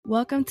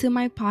Welcome to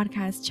my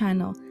podcast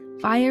channel,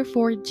 Fire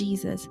for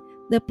Jesus,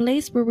 the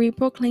place where we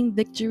proclaim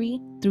victory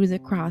through the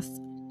cross.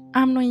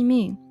 I'm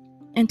Noemi,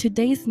 and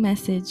today's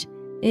message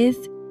is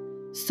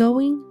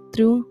Sowing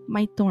Through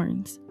My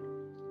Thorns.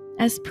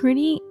 As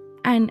pretty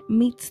and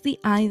meets the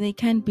eye they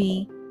can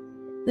be,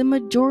 the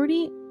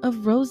majority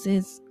of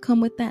roses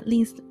come with at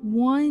least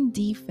one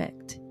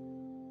defect.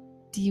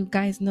 Do you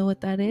guys know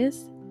what that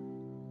is?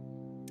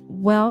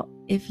 Well,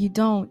 if you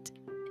don't,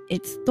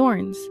 it's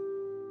thorns.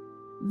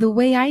 The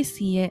way I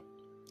see it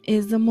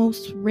is the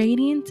most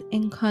radiant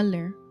in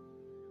color,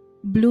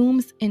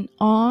 blooms in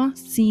all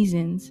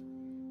seasons,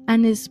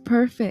 and is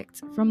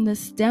perfect from the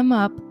stem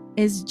up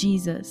is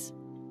Jesus.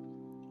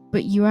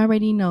 But you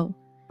already know.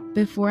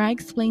 Before I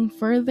explain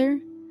further,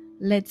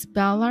 let's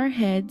bow our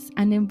heads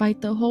and invite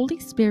the Holy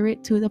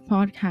Spirit to the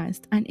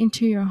podcast and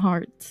into your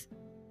hearts.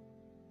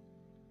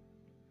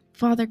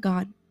 Father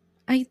God,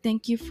 I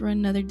thank you for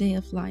another day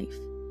of life,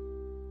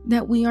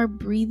 that we are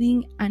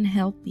breathing and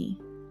healthy.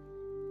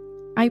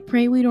 I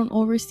pray we don't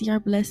oversee our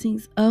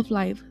blessings of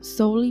life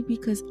solely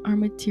because our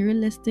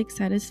materialistic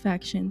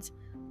satisfactions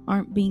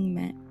aren't being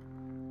met.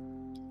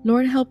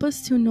 Lord, help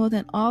us to know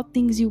that all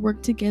things you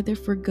work together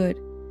for good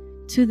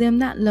to them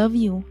that love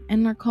you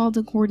and are called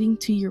according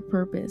to your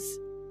purpose.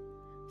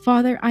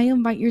 Father, I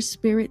invite your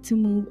Spirit to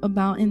move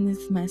about in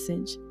this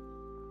message.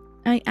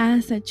 I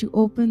ask that you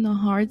open the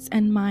hearts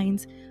and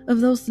minds of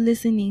those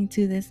listening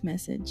to this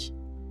message.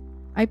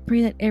 I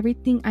pray that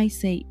everything I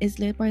say is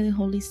led by the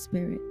Holy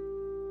Spirit.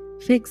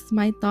 Fix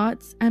my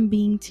thoughts and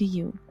being to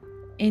you.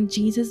 In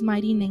Jesus'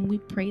 mighty name we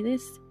pray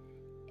this.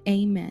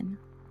 Amen.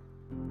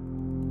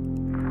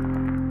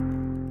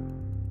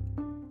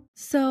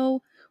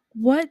 So,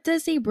 what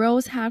does a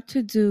rose have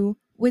to do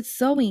with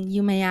sowing,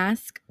 you may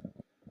ask?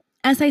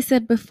 As I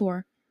said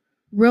before,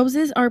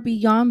 roses are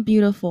beyond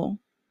beautiful,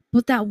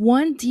 but that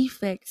one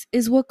defect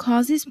is what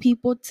causes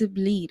people to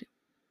bleed.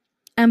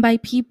 And by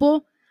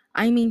people,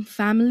 I mean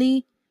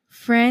family,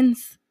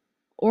 friends,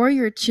 or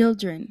your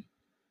children.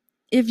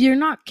 If you're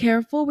not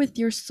careful with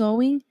your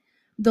sowing,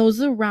 those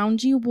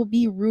around you will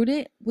be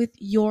rooted with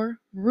your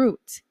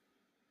root,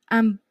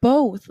 and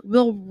both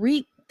will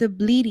reap the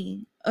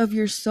bleeding of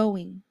your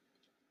sowing.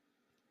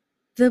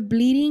 The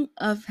bleeding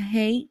of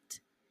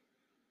hate,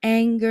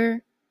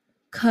 anger,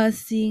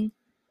 cussing,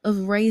 of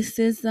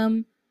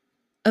racism,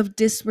 of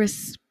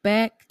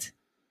disrespect,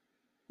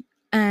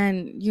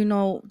 and,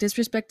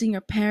 disrespecting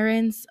your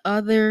parents,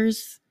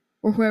 others,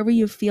 or whoever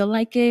you feel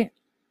like it,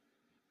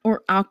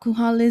 or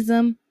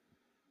alcoholism.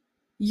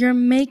 You're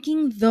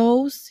making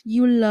those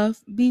you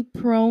love be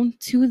prone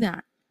to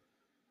that.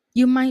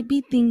 You might be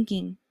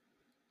thinking,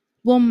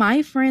 well,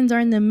 my friends are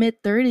in the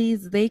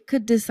mid-30s. They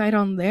could decide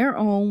on their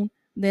own.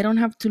 They don't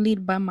have to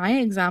lead by my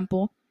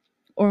example.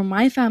 Or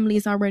my family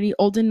is already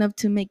old enough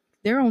to make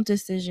their own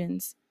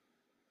decisions.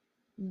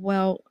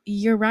 Well,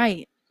 you're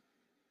right.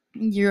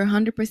 You're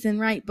 100%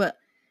 right. But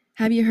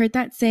have you heard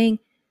that saying,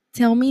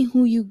 tell me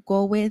who you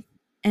go with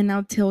and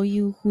I'll tell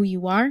you who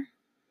you are?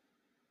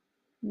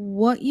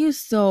 What you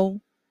sow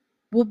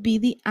will be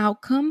the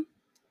outcome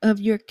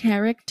of your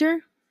character,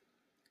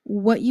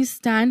 what you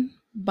stand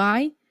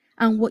by,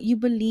 and what you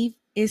believe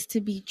is to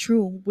be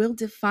true will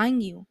define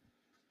you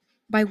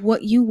by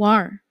what you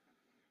are.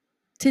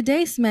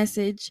 Today's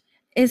message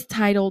is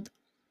titled,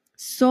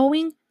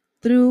 Sowing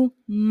Through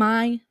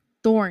My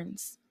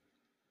Thorns.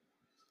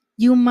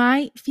 You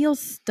might feel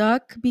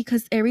stuck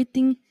because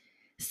everything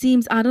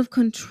seems out of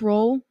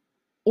control,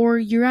 or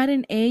you're at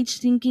an age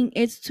thinking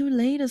it's too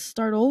late to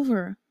start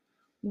over.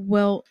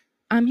 Well,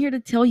 I'm here to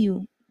tell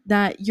you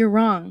that you're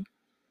wrong.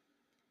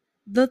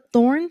 The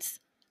thorns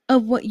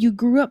of what you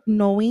grew up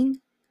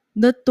knowing,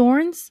 the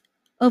thorns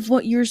of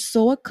what you're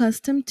so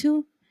accustomed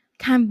to,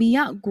 can be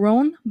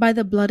outgrown by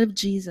the blood of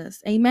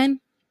Jesus.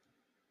 Amen.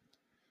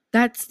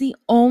 That's the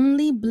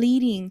only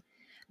bleeding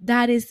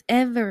that is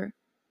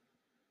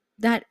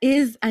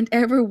and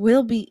ever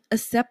will be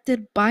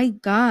accepted by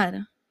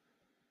God.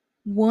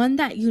 One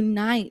that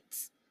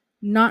unites,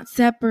 not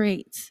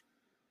separates.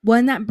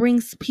 One that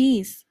brings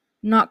peace,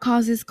 not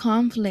causes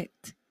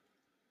conflict.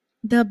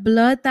 The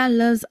blood that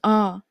loves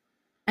all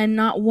and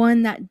not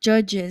one that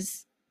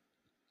judges.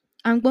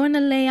 I'm going to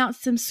lay out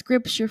some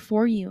scripture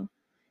for you.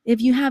 If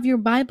you have your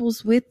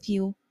Bibles with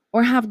you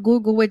or have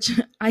Google, which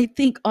I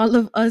think all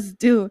of us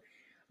do,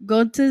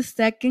 go to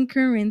 2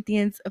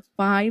 Corinthians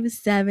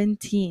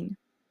 5:17.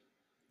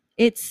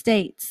 It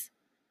states,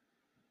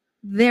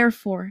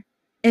 therefore,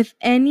 if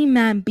any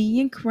man be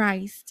in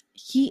Christ,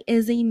 he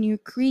is a new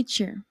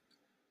creature.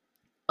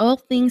 All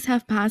things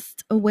have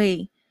passed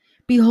away.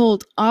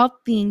 Behold, all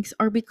things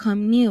are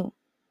become new.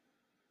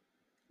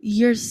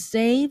 You're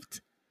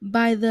saved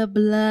by the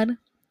blood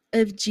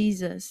of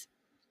Jesus.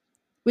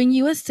 When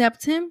you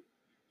accept him,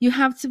 you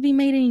have to be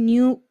made a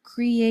new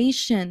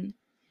creation,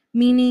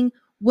 meaning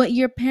what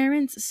your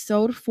parents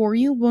sowed for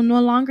you will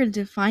no longer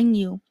define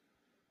you.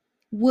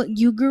 What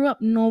you grew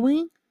up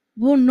knowing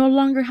will no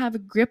longer have a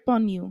grip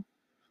on you.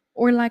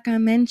 Or like I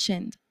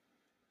mentioned,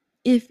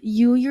 if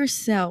you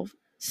yourself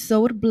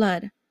sowed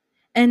blood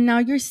And now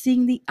you're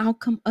seeing the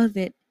outcome of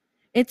it.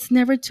 It's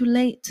never too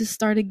late to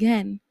start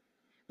again.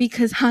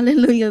 Because,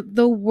 hallelujah,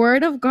 the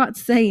word of God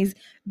says,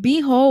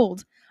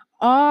 behold,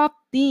 all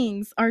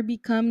things are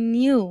become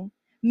new,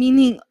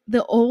 meaning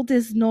the old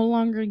is no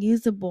longer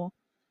usable.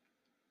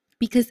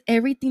 Because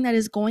everything that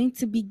is going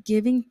to be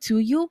given to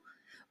you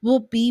will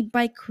be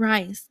by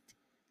Christ.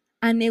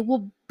 And it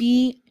will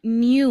be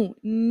new,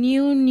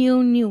 new,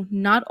 new, new,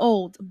 not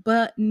old,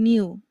 but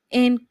new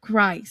in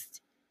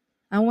Christ.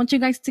 I want you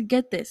guys to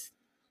get this.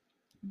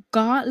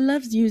 God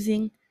loves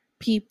using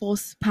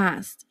people's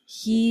past.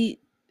 He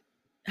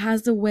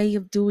has a way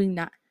of doing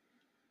that,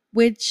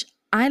 which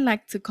I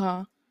like to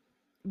call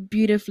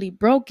beautifully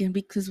broken,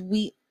 because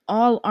we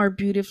all are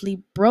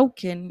beautifully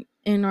broken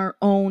in our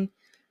own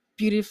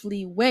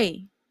beautifully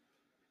way.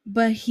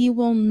 But He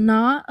will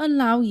not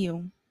allow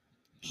you.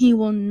 He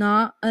will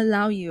not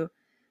allow you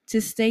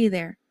to stay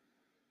there.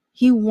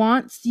 He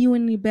wants you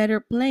in a better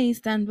place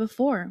than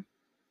before.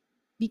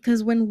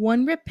 Because when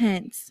one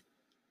repents,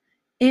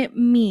 it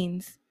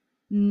means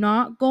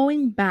not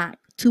going back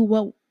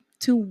to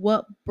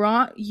what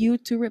brought you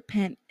to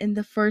repent in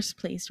the first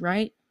place,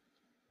 right?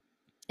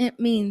 It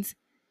means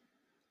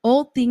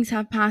old things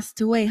have passed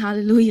away.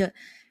 Hallelujah.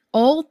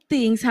 Old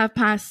things have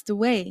passed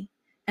away,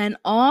 and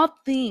all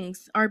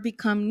things are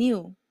become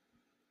new.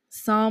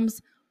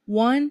 Psalms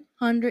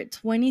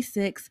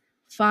 126,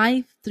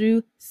 5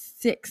 through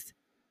 6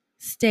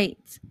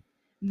 states,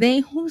 they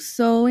who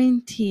sow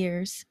in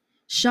tears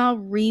shall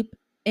reap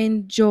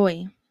in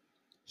joy.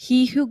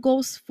 He who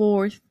goes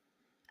forth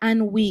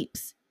and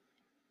weeps,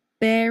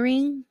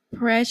 bearing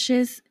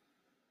precious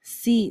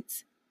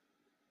seeds,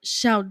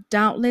 shall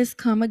doubtless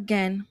come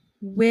again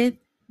with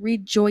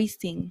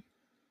rejoicing,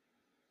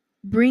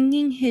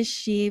 bringing his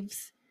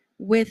sheaves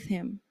with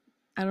him.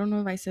 I don't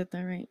know if I said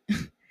that right.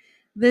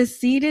 The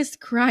seed is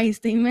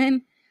Christ,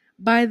 amen.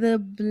 By the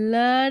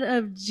blood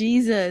of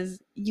Jesus,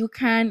 you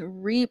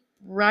can reap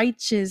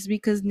righteous,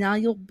 because now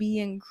you'll be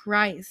in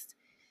Christ.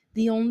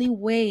 The only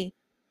way,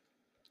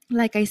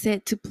 like I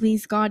said, to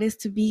please God is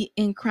to be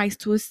in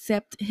Christ, to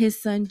accept his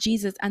son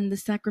Jesus and the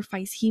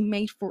sacrifice he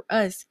made for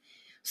us.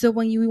 So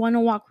when you want to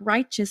walk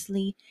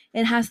righteously,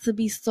 it has to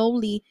be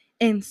solely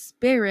in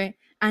spirit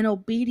and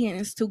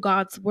obedience to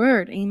God's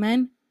word.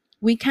 Amen.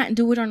 We can't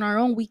do it on our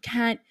own. We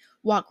can't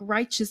walk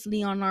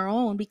righteously on our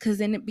own, because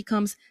then it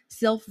becomes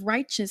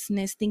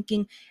self-righteousness,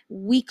 thinking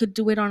we could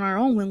do it on our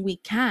own when we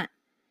can't.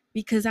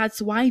 Because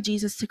that's why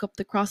Jesus took up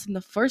the cross in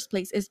the first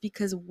place, is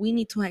because we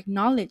need to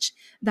acknowledge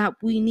that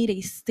we need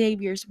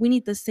we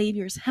need the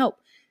Savior's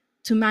help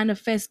to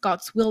manifest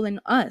God's will in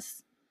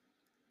us,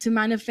 to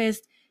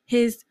manifest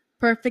his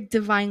perfect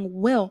divine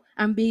will,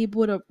 and be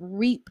able to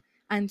reap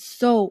and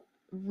sow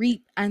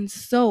radiant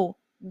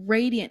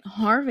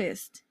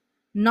harvest.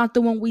 Not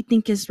the one we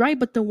think is right,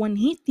 but the one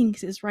he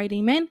thinks is right.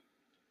 Amen.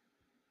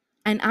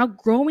 And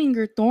outgrowing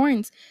your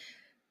thorns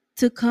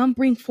to come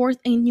bring forth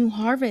a new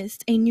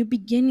harvest, a new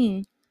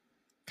beginning,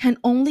 can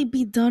only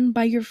be done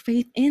by your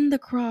faith in the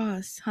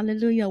cross.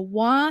 Hallelujah.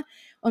 Why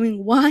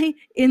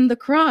in the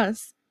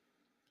cross?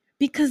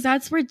 Because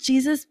that's where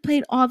Jesus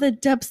paid all the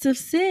debts of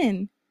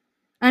sin.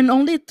 And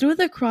only through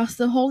the cross,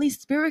 the Holy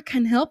Spirit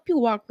can help you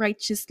walk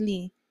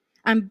righteously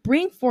and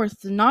bring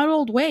forth not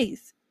old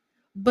ways,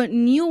 but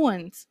new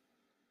ones.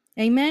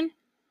 Amen.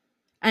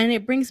 And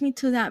it brings me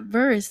to that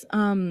verse.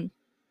 I'm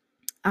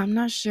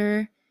not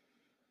sure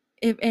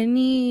if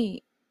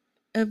any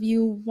of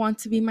you want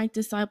to be my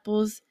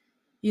disciples,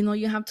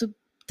 you have to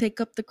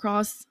take up the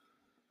cross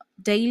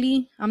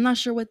daily. I'm not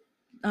sure what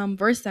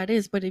verse that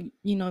is, but if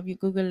you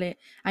Google it,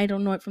 I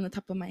don't know it from the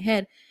top of my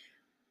head,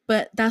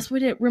 but that's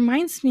what it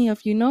reminds me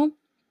of.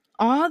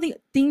 All the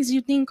things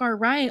you think are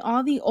right,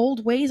 all the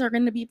old ways are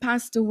going to be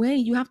passed away.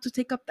 You have to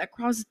take up that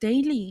cross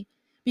daily,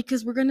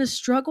 because we're going to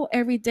struggle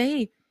every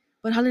day.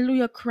 But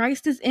hallelujah,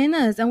 Christ is in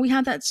us, and we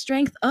have that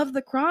strength of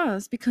the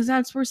cross, because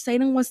that's where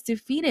Satan was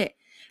defeated.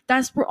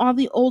 That's where all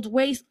the old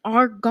ways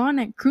are gone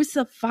and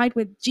crucified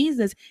with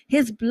Jesus.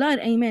 His blood,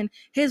 amen.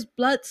 His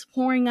blood's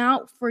pouring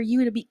out for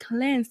you to be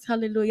cleansed.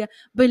 Hallelujah.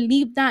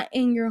 Believe that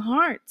in your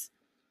heart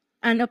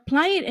and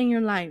apply it in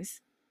your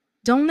lives.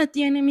 Don't let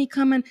the enemy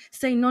come and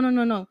say, no, no,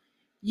 no, no.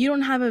 You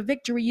don't have a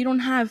victory. You don't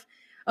have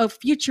a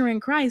future in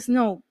Christ.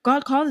 No,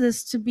 God calls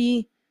us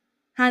to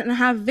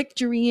have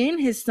victory in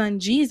his son,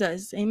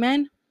 Jesus.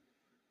 Amen.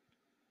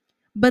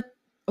 But,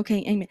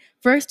 okay, amen.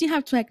 First, you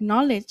have to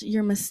acknowledge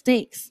your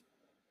mistakes.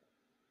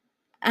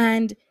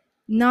 And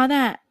now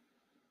that,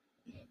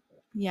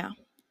 yeah,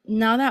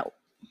 now that,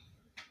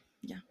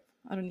 yeah,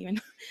 I don't even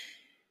know.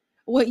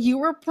 What you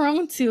were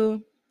prone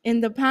to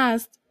in the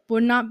past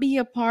will not be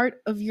a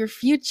part of your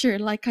future.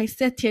 Like I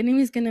said, the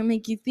enemy is going to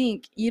make you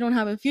think you don't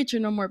have a future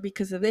no more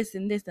because of this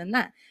and this and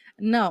that.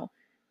 No.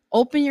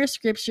 Open your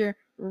scripture,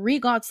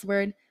 read God's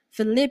word.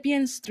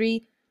 Philippians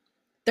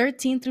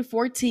 3:13 through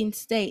 14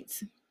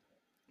 states,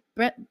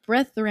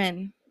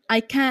 Brethren,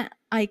 I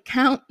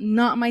count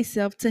not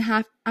myself to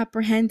have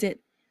apprehended,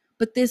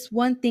 but this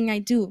one thing I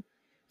do,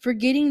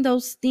 forgetting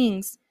those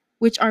things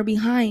which are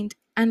behind,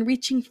 and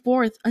reaching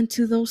forth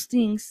unto those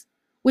things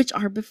which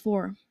are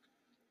before.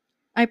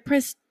 I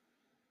press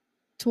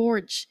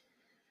towards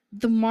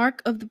the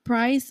mark of the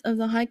prize of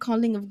the high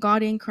calling of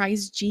God in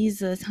Christ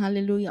Jesus.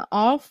 Hallelujah.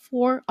 All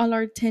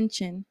our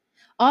attention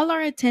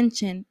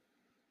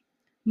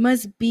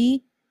must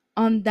be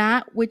on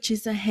that which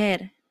is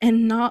ahead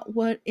and not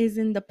what is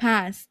in the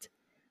past.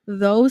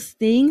 Those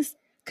things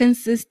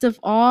consist of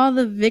all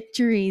the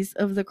victories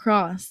of the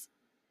cross.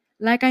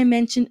 Like I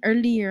mentioned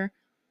earlier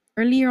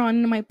on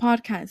in my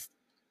podcast,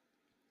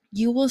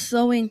 you will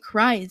sow in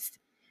Christ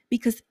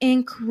because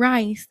in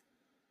Christ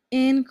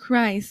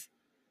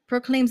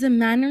proclaims the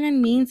manner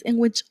and means in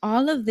which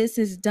all of this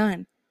is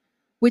done,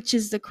 which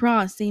is the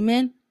cross.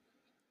 Amen.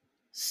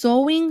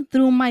 Sowing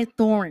through my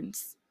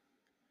thorns.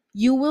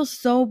 You will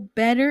sow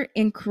better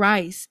in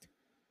Christ.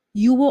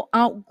 You will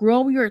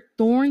outgrow your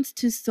thorns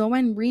to sow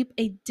and reap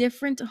a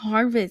different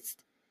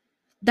harvest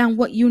than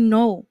what you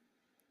know.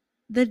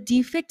 The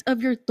defect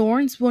of your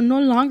thorns will no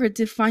longer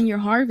define your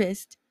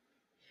harvest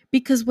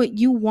because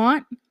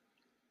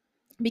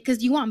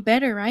because you want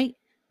better, right?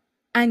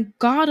 And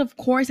God, of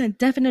course, and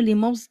definitely,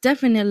 most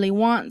definitely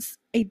wants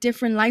a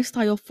different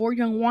lifestyle for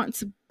you and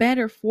wants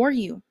better for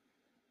you.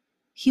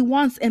 He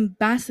wants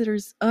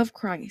ambassadors of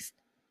Christ,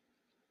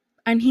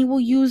 and He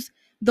will use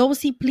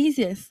those He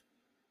pleases.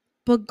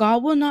 But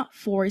God will not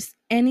force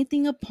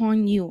anything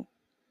upon you.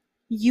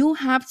 You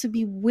have to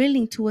be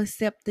willing to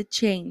accept the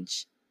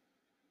change.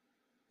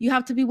 You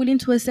have to be willing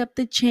to accept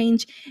the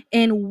change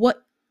in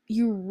what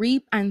you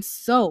reap and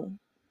sow.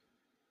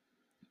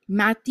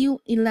 Matthew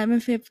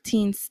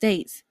 11:15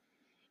 states,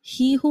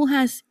 "He who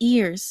has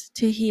ears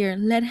to hear,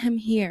 let him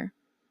hear."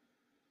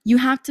 You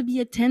have to be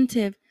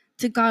attentive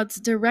to God's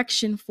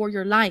direction for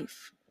your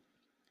life.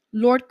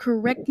 Lord,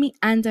 correct me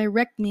and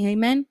direct me.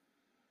 Amen.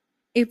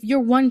 If you're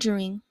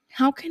wondering,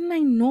 how can I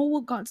know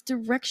what God's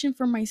direction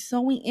for my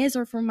sowing is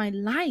or for my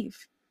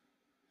life?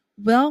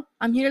 Well,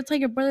 I'm here to tell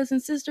your brothers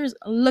and sisters,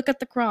 look at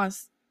the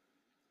cross.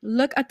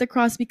 Look at the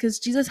cross because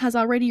Jesus has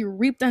already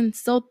reaped and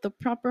sowed the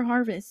proper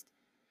harvest.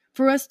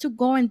 For us to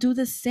go and do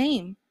the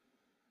same,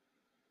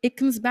 it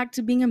comes back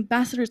to being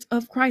ambassadors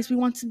of Christ. We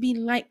want to be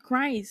like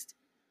Christ,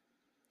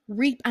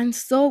 reap and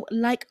sow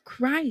like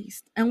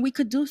Christ. And we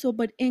could do so,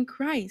 but in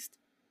Christ.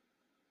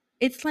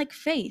 It's like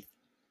faith.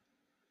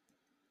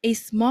 A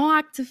small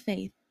act of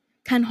faith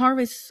can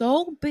harvest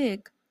so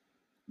big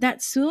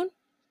that soon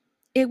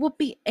it will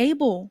be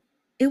able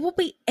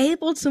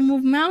to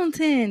move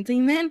mountains.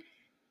 Amen.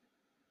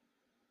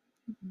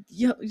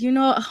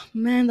 Oh,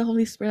 man, the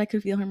Holy Spirit, I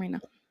could feel him right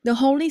now. The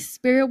Holy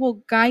Spirit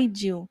will guide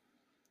you.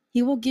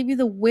 He will give you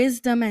the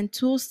wisdom and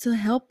tools to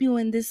help you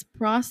in this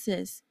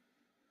process.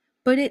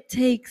 But it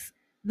takes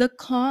the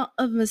call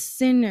of a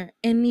sinner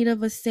in need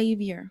of a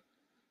savior.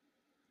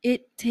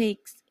 It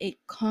takes a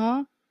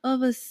call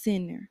of a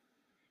sinner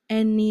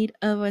in need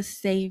of a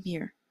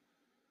savior.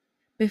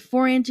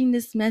 Before ending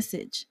this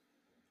message,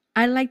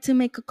 I'd like to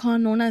make a call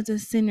known as the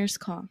sinner's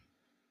call.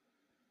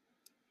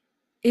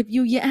 If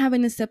you yet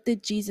haven't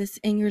accepted Jesus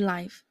in your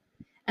life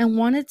and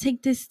want to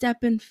take this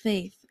step in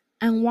faith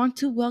and want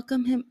to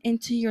welcome him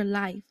into your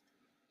life,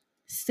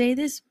 say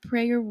this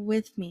prayer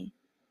with me.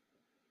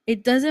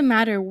 It doesn't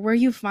matter where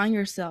you find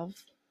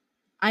yourself.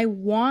 I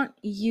want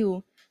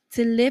you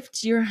to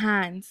lift your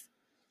hands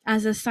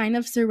as a sign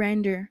of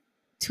surrender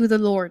to the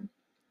Lord,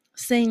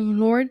 saying,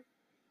 Lord,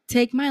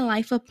 take my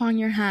life upon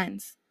your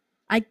hands.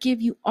 I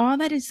give you all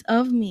that is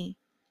of me.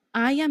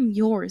 I am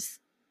yours.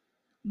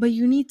 But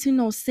you need to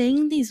know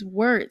saying these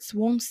words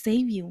won't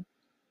save you.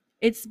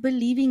 It's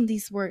believing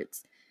these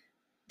words.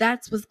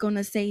 That's what's going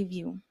to save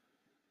you.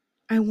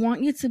 I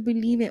want you to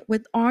believe it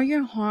with all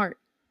your heart,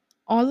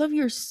 all of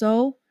your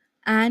soul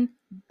and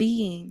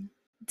being.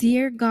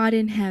 Dear God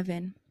in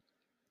heaven,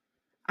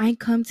 I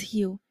come to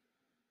you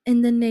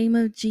in the name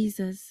of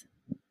Jesus.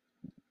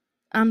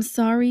 I'm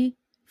sorry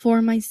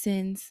for my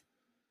sins,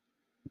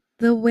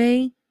 the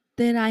way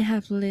that I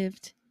have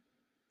lived,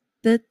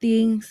 the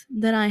things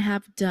that I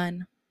have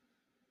done.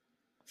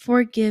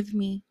 Forgive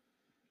me,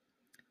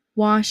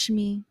 wash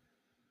me,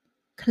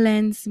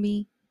 cleanse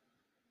me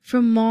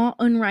from all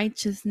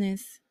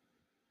unrighteousness.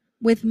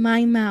 With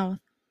my mouth,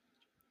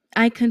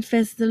 I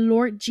confess the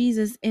Lord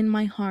Jesus in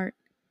my heart.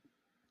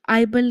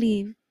 I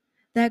believe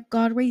that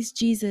God raised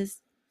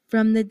Jesus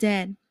from the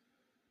dead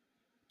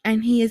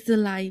and he is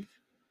alive.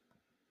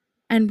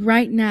 And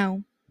right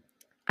now,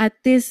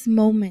 at this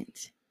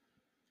moment,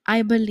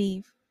 I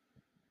believe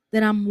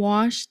that I'm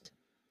washed,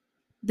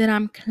 that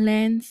I'm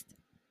cleansed,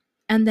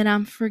 and that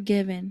I'm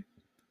forgiven,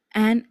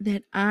 and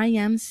that I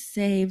am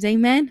saved.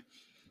 Amen.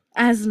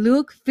 As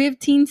Luke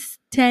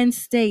 15:10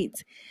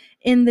 states,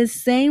 in the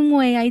same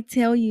way I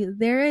tell you,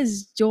 there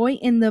is joy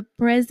in the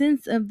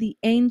presence of the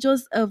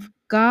angels of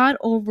God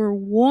over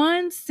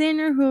one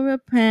sinner who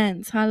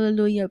repents.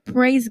 Hallelujah.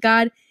 Praise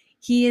God.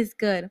 He is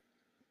good.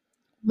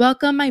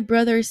 Welcome, my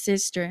brother or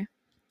sister.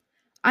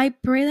 I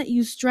pray that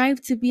you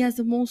strive to be as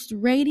the most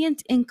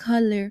radiant in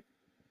color,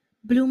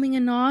 blooming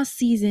in all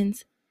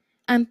seasons,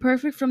 and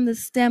perfect from the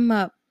stem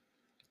up.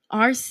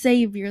 Our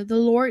Savior, the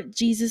Lord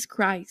Jesus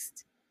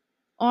Christ.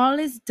 All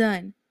is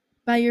done.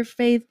 by your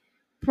faith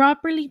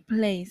properly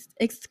placed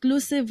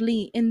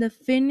exclusively in the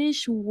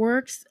finished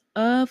works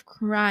of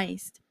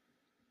Christ.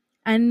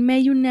 And may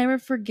you never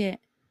forget,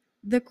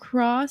 the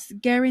cross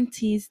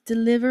guarantees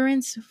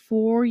deliverance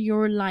for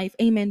your life.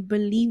 Amen.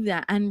 Believe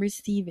that and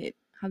receive it.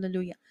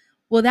 Hallelujah.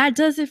 Well, that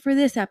does it for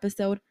this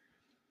episode.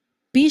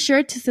 Be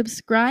sure to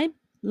subscribe,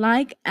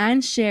 like,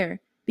 and share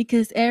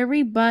because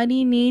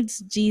everybody needs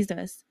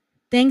Jesus.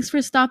 Thanks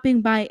for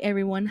stopping by,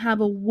 everyone.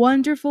 Have a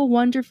wonderful,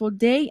 wonderful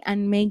day,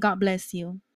 and may God bless you.